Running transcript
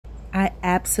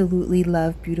absolutely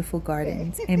love beautiful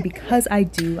gardens, and because I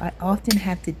do, I often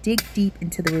have to dig deep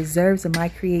into the reserves of my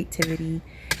creativity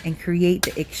and create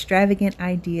the extravagant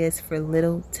ideas for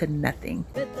little to nothing.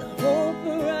 Let the hope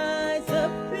arise up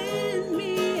in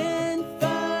me and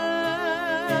find.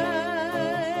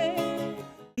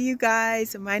 You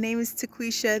guys, my name is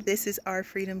Taquisha. This is Our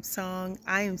Freedom Song.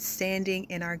 I am standing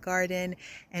in our garden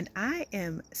and I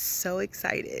am so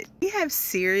excited. We have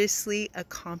seriously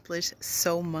accomplished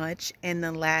so much in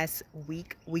the last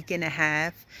week and a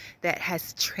half that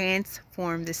has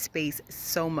transformed the space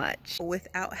so much.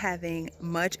 Without having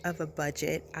much of a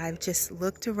budget, I've just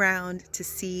looked around to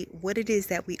see what it is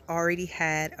that we already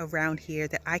had around here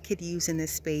that I could use in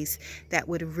this space that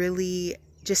would really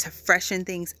just freshen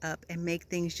things up and make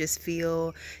things just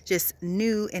feel just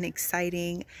new and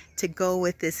exciting to go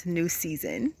with this new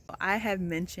season. I have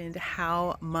mentioned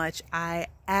how much I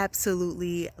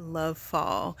absolutely love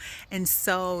fall, and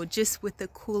so just with the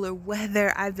cooler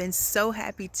weather, I've been so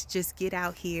happy to just get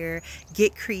out here,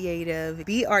 get creative,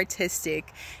 be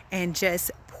artistic, and just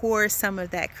pour some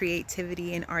of that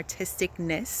creativity and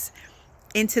artisticness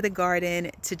into the garden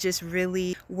to just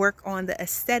really work on the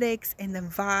aesthetics and the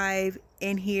vibe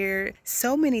in here.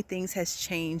 So many things has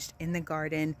changed in the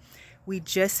garden. We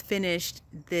just finished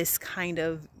this kind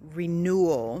of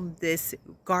renewal, this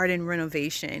garden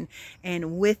renovation,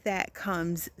 and with that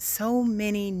comes so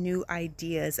many new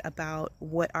ideas about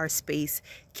what our space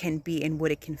can be and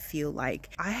what it can feel like.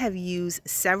 I have used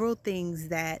several things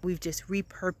that we've just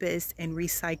repurposed and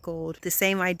recycled. The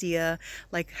same idea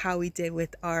like how we did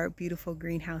with our beautiful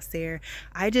greenhouse there.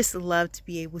 I just love to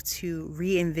be able to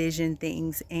re-envision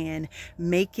things and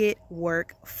make it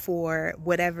work for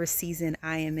whatever season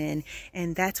I am in.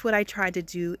 And that's what I tried to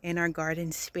do in our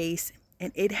garden space,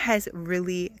 and it has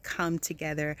really come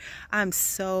together. I'm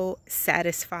so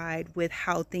satisfied with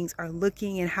how things are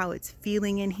looking and how it's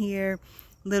feeling in here.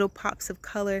 Little pops of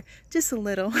color, just a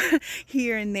little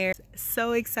here and there.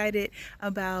 So excited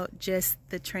about just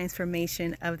the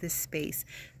transformation of this space.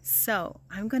 So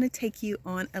I'm going to take you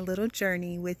on a little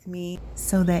journey with me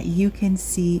so that you can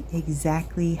see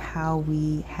exactly how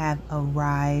we have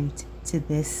arrived to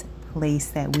this place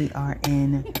that we are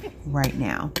in right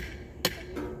now.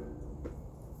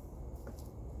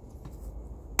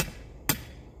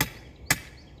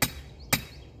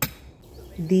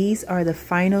 These are the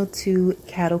final 2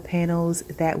 cattle panels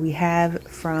that we have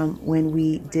from when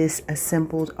we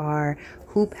disassembled our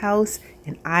hoop house,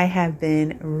 and I have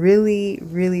been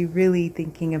really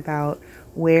thinking about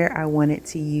where I wanted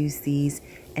to use these,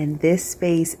 and this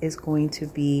space is going to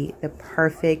be the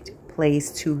perfect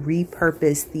place to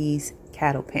repurpose these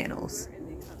cattle panels.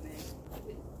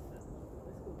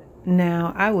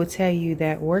 Now, I will tell you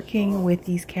that working with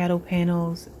these cattle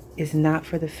panels is not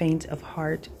for the faint of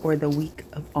heart or the weak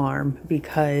of arm,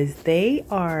 because they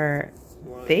are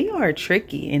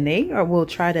tricky, and will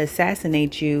try to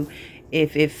assassinate you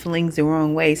if it flings the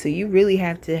wrong way. So you really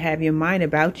have to have your mind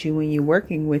about you when you're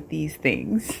working with these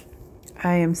things.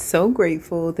 I am so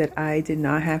grateful that I did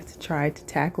not have to try to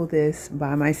tackle this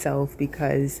by myself,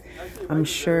 because I'm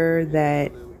sure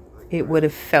that it would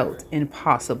have felt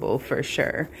impossible for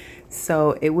sure.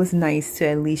 So it was nice to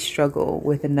at least struggle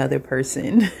with another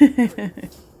person.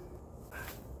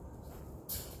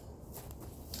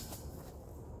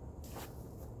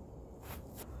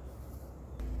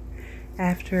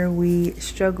 After we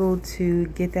struggled to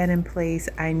get that in place,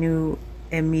 I knew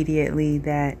immediately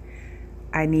that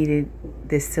I needed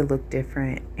this to look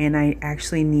different, and I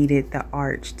actually needed the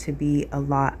arch to be a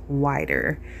lot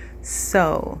wider.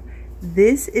 So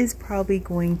this is probably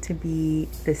going to be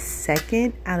the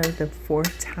 2nd out of the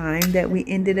 4th time that we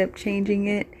ended up changing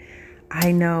it.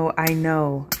 I know.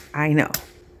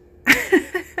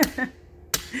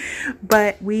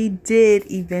 But we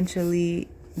did eventually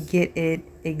get it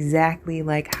exactly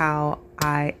like how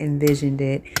I envisioned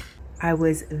it. I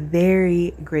was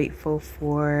very grateful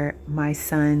for my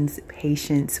son's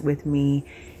patience with me.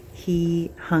 He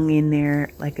hung in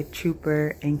there like a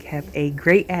trooper and kept a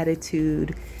great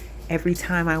attitude. Every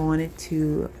time I wanted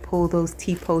to pull those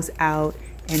T-posts out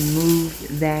and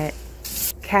move that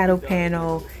cattle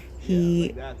panel,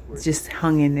 he just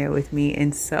hung in there with me.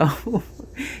 And so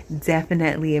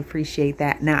definitely appreciate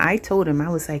that. Now, I told him, I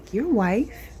was like, your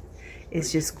wife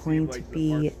is just going to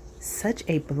be such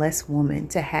a blessed woman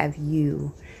to have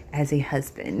you as a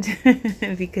husband,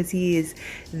 because he is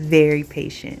very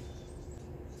patient.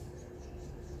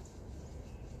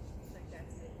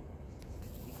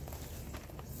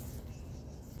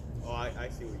 Oh, I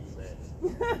see what you meant.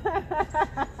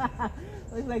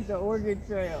 Looks like the Oregon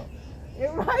Trail. It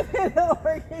reminds me of the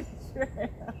Oregon Trail.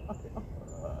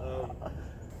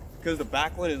 Because the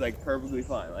back one is like perfectly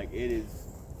fine. Like it's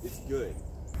good.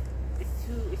 It's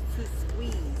too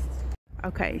squeezed.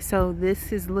 Okay, so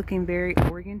this is looking very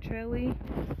organ traily.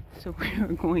 So we're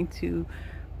going to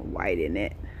widen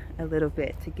it a little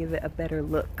bit to give it a better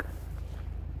look.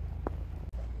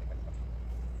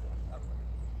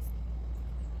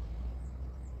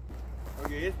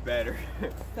 Okay, it's better.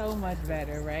 So much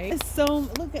better, right? It's so,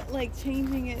 look at like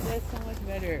changing it, that's so much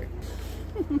better.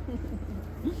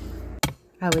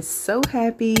 I was so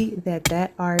happy that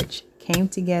that arch came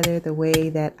together the way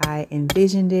that I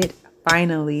envisioned it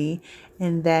finally,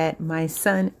 and that my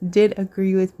son did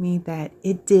agree with me that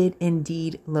it did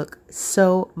indeed look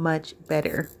so much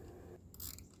better.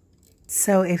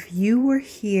 So if you were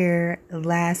here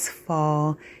last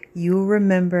fall, you'll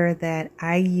remember that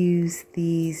I used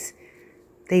these.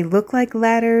 They look like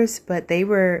ladders, but they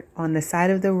were on the side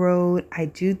of the road. I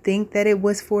do think that it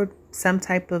was for some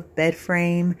type of bed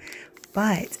frame,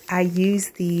 but I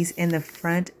used these in the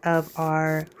front of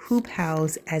our hoop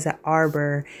house as an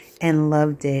arbor and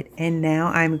loved it. And now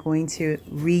I'm going to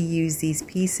reuse these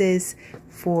pieces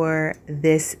for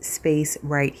this space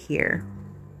right here.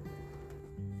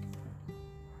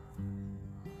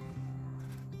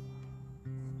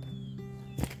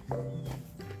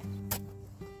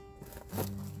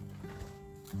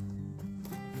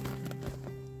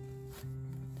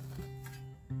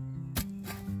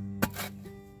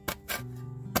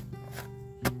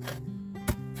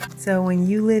 So when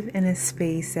you live in a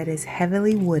space that is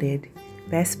heavily wooded,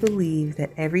 best believe that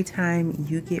every time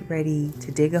you get ready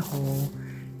to dig a hole,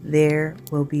 there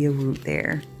will be a root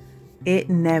there. It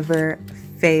never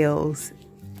fails.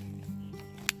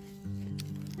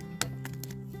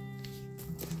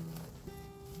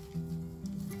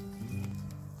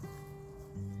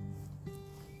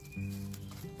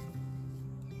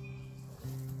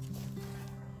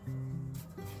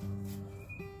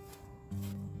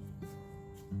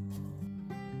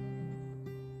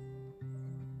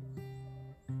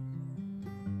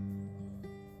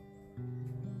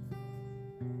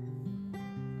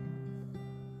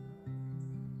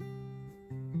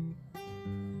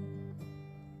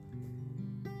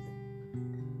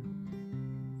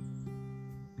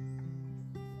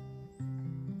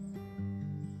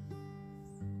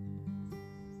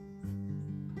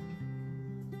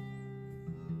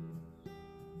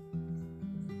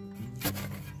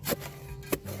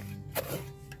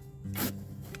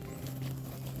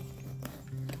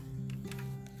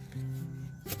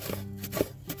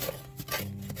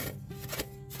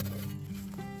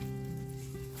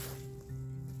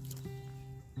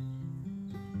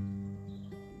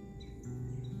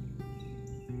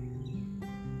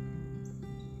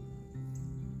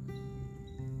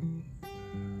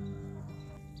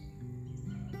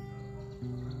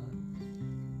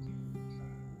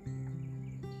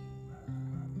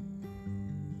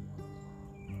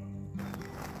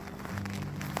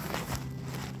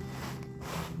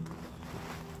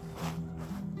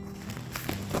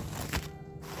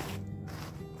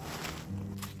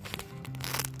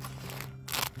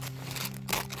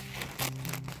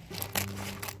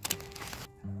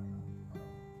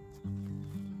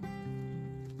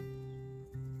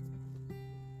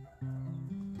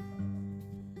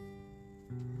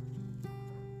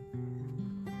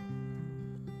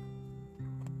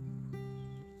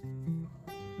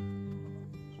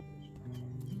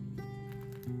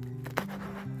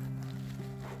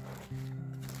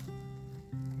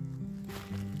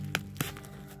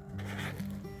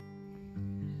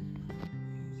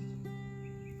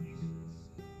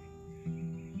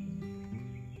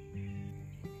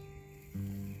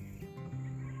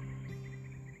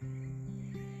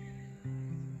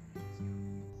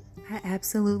 I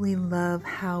absolutely love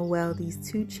how well these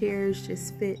two chairs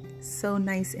just fit so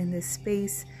nice in this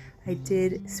space. I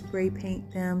did spray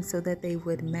paint them so that they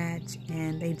would match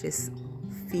and they just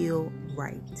feel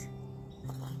right.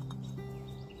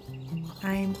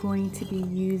 I am going to be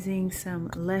using some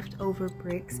leftover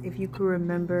bricks. If you can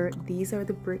remember, these are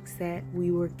the bricks that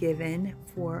we were given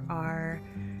for our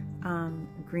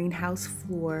greenhouse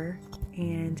floor,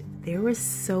 and there were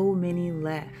so many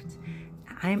left.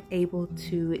 I'm able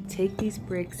to take these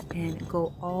bricks and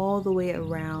go all the way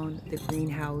around the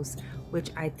greenhouse,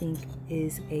 which I think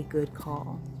is a good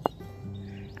call.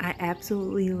 I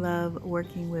absolutely love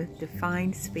working with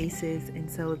defined spaces, and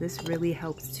so this really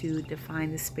helps to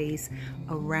define the space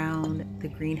around the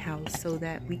greenhouse so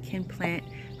that we can plant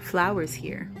flowers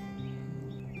here.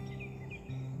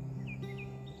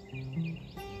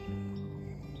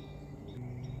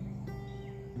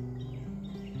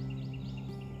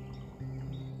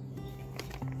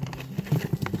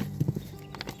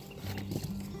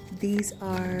 these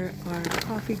are our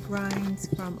coffee grinds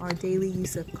from our daily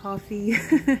use of coffee.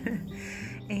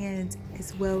 And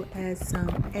as well as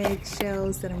some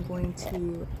eggshells that I'm going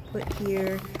to put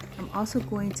here. I'm also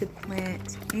going to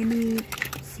plant any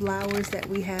flowers that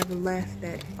we have left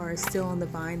that are still on the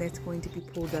vine that's going to be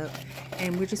pulled up,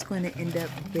 and we're just going to end up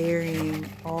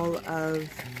burying all of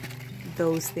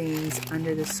those things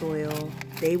under the soil.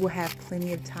 They will have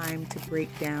plenty of time to break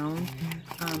down,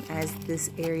 as this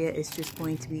area is just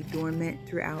going to be dormant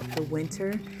throughout the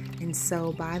winter, and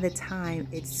so by the time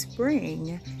it's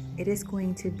spring, it is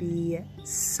going to be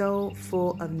so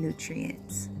full of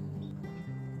nutrients.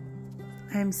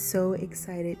 I'm so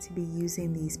excited to be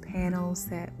using these panels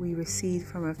that we received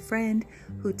from a friend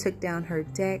who took down her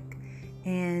deck,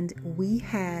 and we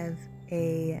have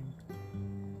a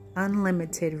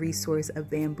unlimited resource of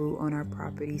bamboo on our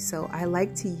property, so I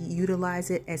like to utilize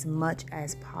it as much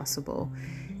as possible.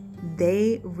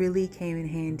 They really came in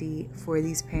handy for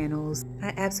these panels.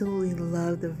 I absolutely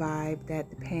love the vibe that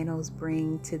the panels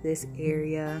bring to this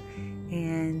area,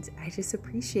 and I just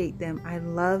appreciate them. I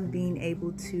love being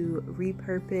able to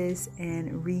repurpose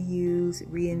and reuse,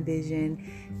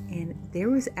 re-envision, and there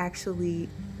was actually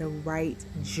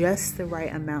just the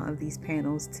right amount of these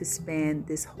panels to span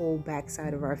this whole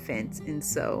backside of our fence, and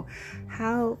so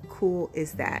how cool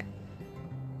is that?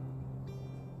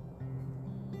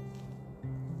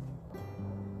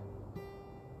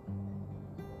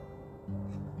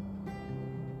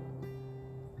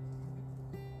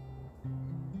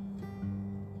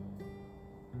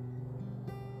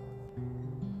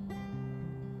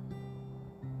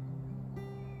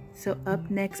 So up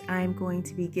next, I'm going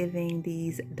to be giving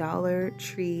these Dollar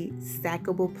Tree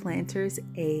stackable planters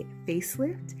a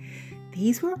facelift.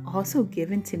 These were also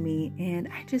given to me, and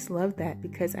I just love that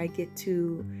because I get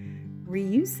to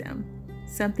reuse them.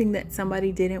 Something that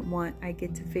somebody didn't want, I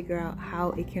get to figure out how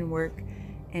it can work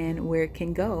and where it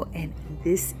can go. And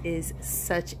this is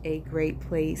such a great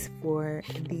place for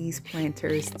these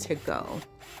planters to go.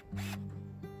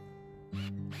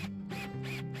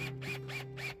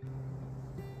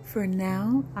 For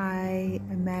now, I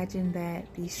imagine that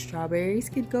these strawberries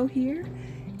could go here,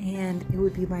 and it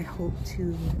would be my hope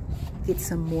to get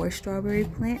some more strawberry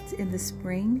plants in the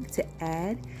spring to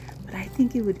add, but I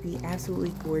think it would be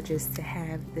absolutely gorgeous to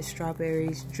have the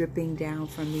strawberries dripping down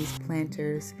from these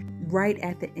planters right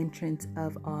at the entrance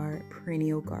of our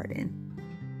perennial garden.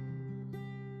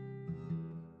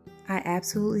 I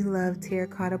absolutely love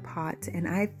terracotta pots, and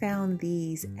I found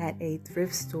these at a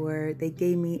thrift store. They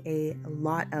gave me a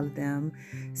lot of them,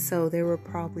 so there were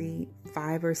probably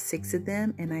 5 or 6 of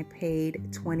them, and I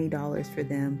paid $20 for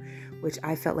them, which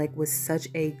I felt like was such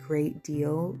a great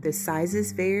deal. The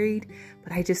sizes varied,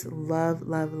 but I just love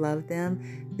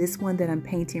them. This one that I'm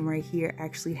painting right here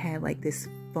actually had like this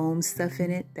foam stuff in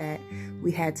it that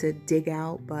we had to dig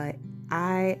out, but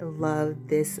I love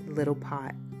this little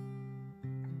pot.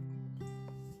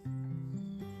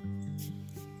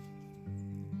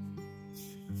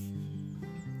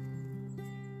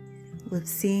 With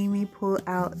seeing me pull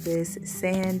out this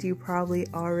sand, you probably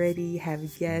already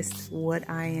have guessed what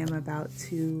I am about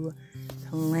to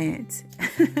plant.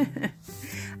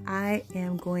 I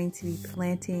am going to be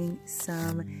planting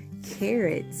some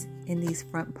carrots in these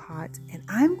front pots, and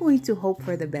I'm going to hope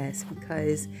for the best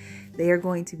because they are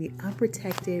going to be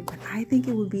unprotected, but I think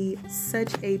it would be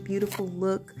such a beautiful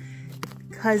look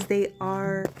because they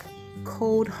are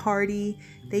cold hardy.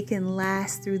 They can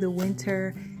last through the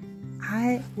winter.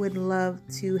 I would love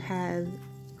to have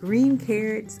green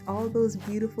carrots, all those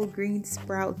beautiful green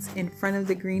sprouts in front of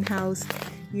the greenhouse.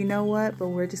 You know what? But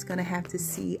we're just going to have to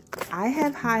see. I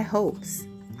have high hopes.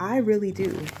 I really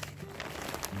do.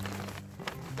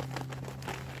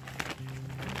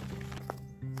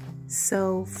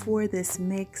 So for this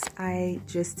mix, I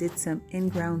just did some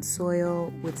in-ground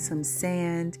soil with some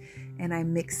sand, and I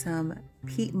mixed some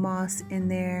peat moss in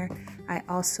there. I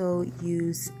also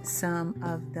used some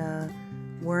of the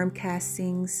worm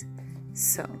castings.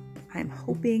 So I'm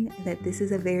hoping that this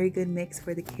is a very good mix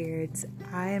for the carrots.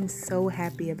 I am so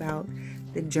happy about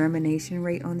the germination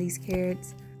rate on these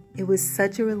carrots. It was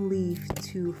such a relief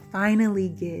to finally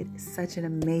get such an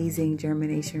amazing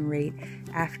germination rate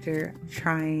after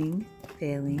trying,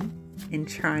 failing, and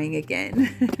trying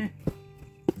again.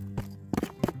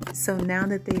 So now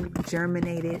that they've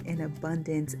germinated in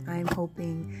abundance, I'm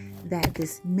hoping that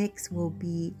this mix will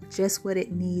be just what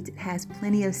it needs. It has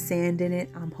plenty of sand in it,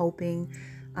 I'm hoping,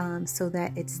 so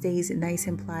that it stays nice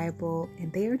and pliable,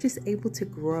 and they are just able to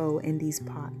grow in these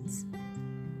pots.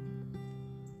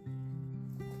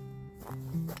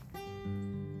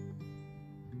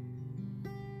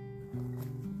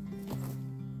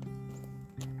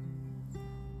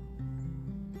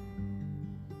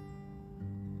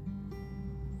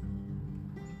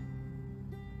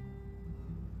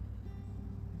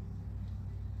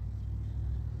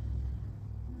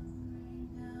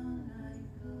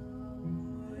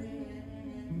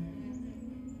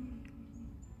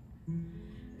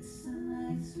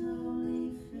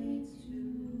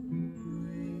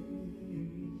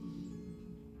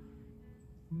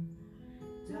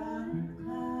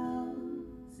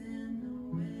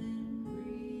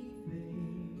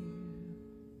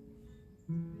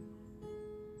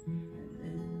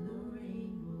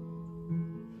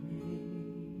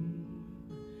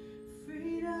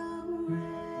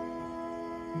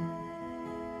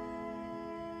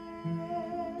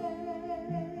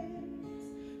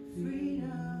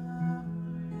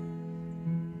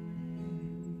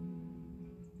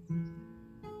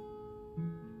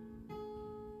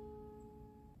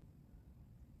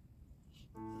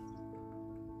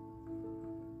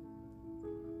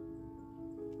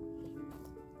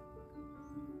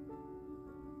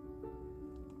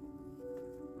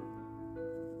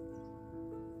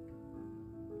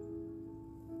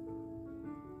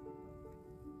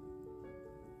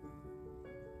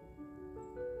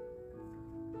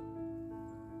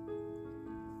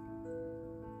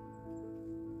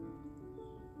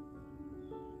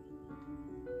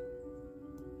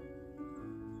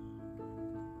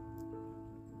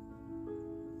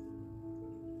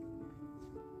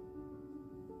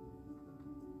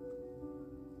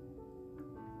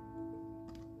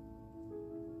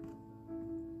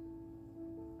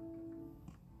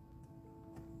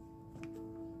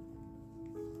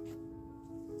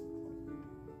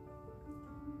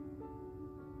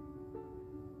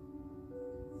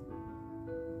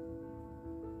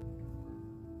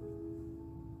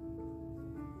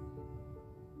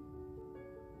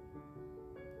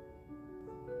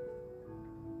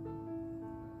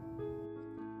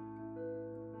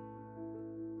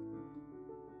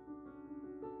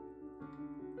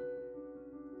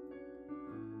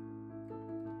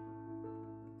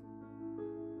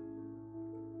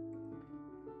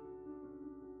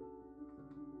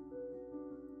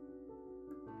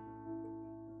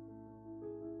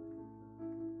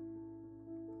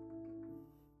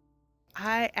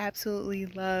 I absolutely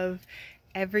love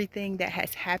everything that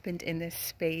has happened in this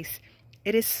space.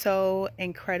 It is so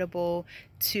incredible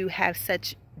to have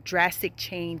such drastic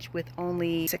change with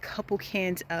only a couple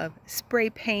cans of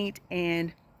spray paint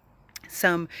and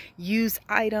some used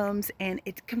items, and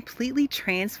it completely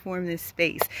transformed this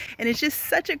space. And it's just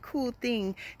such a cool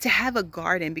thing to have a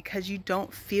garden, because you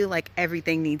don't feel like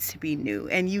everything needs to be new,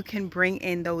 and you can bring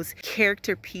in those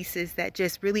character pieces that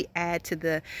just really add to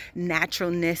the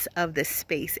naturalness of the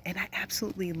space. And I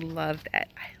absolutely love that.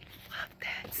 I love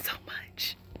that so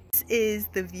much. This is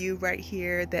the view right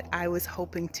here that I was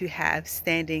hoping to have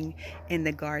standing in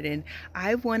the garden.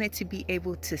 I wanted to be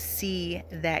able to see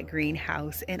that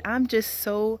greenhouse, and I'm just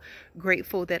so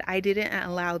grateful that I didn't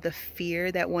allow the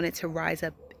fear that wanted to rise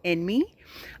up in me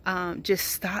just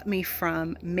stop me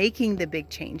from making the big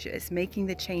changes, making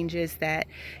the changes that,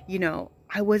 you know,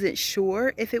 I wasn't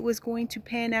sure if it was going to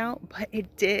pan out, but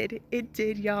it did,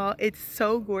 y'all. It's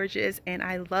so gorgeous, and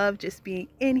I love just being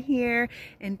in here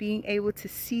and being able to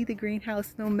see the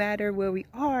greenhouse no matter where we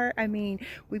are. I mean,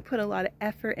 we put a lot of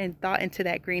effort and thought into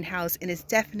that greenhouse, and it's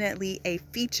definitely a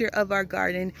feature of our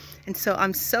garden. And so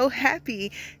I'm so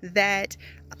happy that,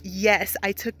 yes,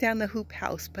 I took down the hoop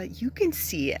house, but you can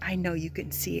see it. I know you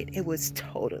can see it. It was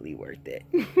totally worth it.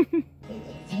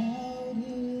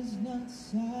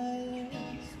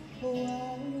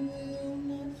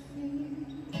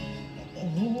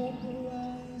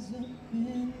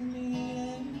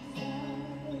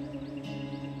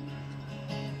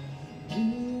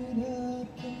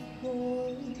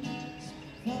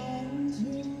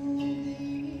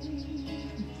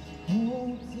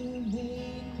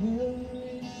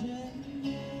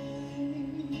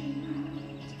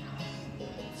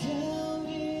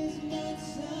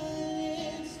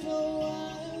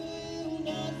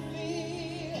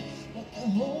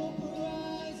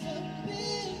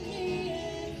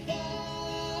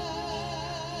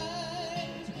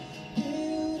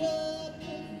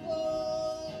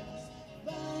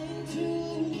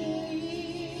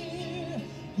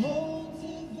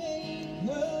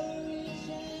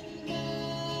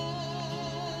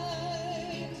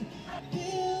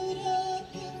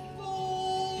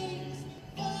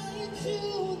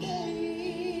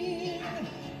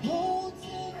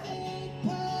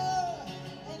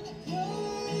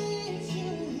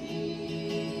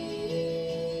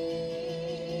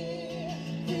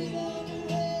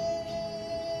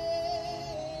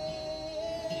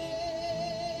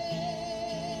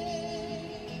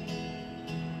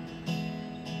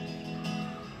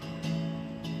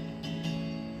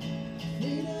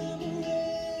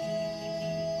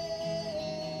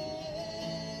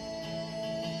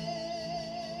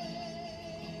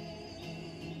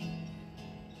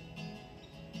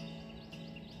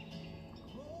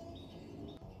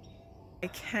 I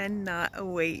cannot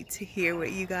wait to hear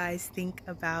what you guys think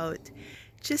about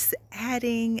just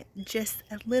adding just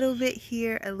a little bit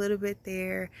here, a little bit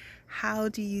there. How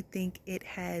do you think it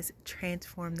has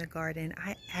transformed the garden?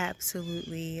 I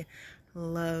absolutely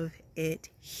love it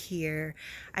here.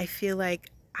 I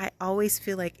always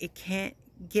feel like it can't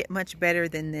get much better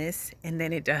than this, and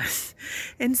then it does.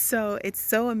 And so it's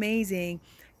so amazing.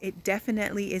 It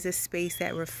definitely is a space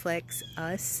that reflects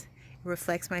us. It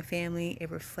reflects my family.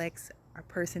 It reflects our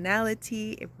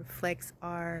personality. It reflects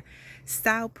our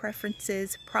style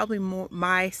preferences, probably more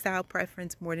my style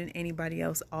preference more than anybody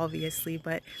else, obviously,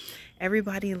 but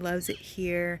everybody loves it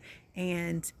here.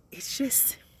 And it's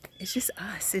just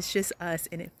us,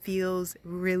 and it feels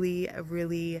really,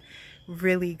 really,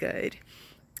 really good.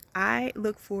 I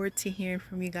look forward to hearing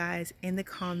from you guys in the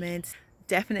comments.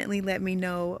 Definitely let me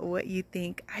know what you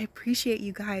think. I appreciate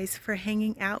you guys for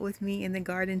hanging out with me in the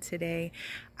garden today.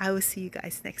 I will see you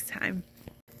guys next time.